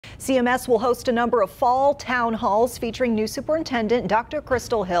CMS will host a number of fall town halls featuring new superintendent Dr.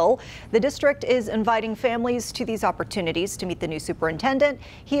 Crystal Hill. The district is inviting families to these opportunities to meet the new superintendent,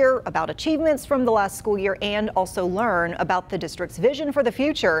 hear about achievements from the last school year, and also learn about the district's vision for the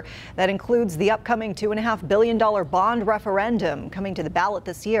future. That includes the upcoming $2.5 billion bond referendum coming to the ballot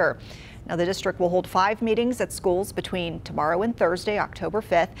this year. Now, the district will hold 5 meetings at schools between tomorrow and Thursday, October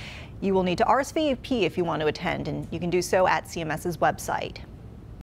 5th. You will need to RSVP if you want to attend, and you can do so at CMS's website.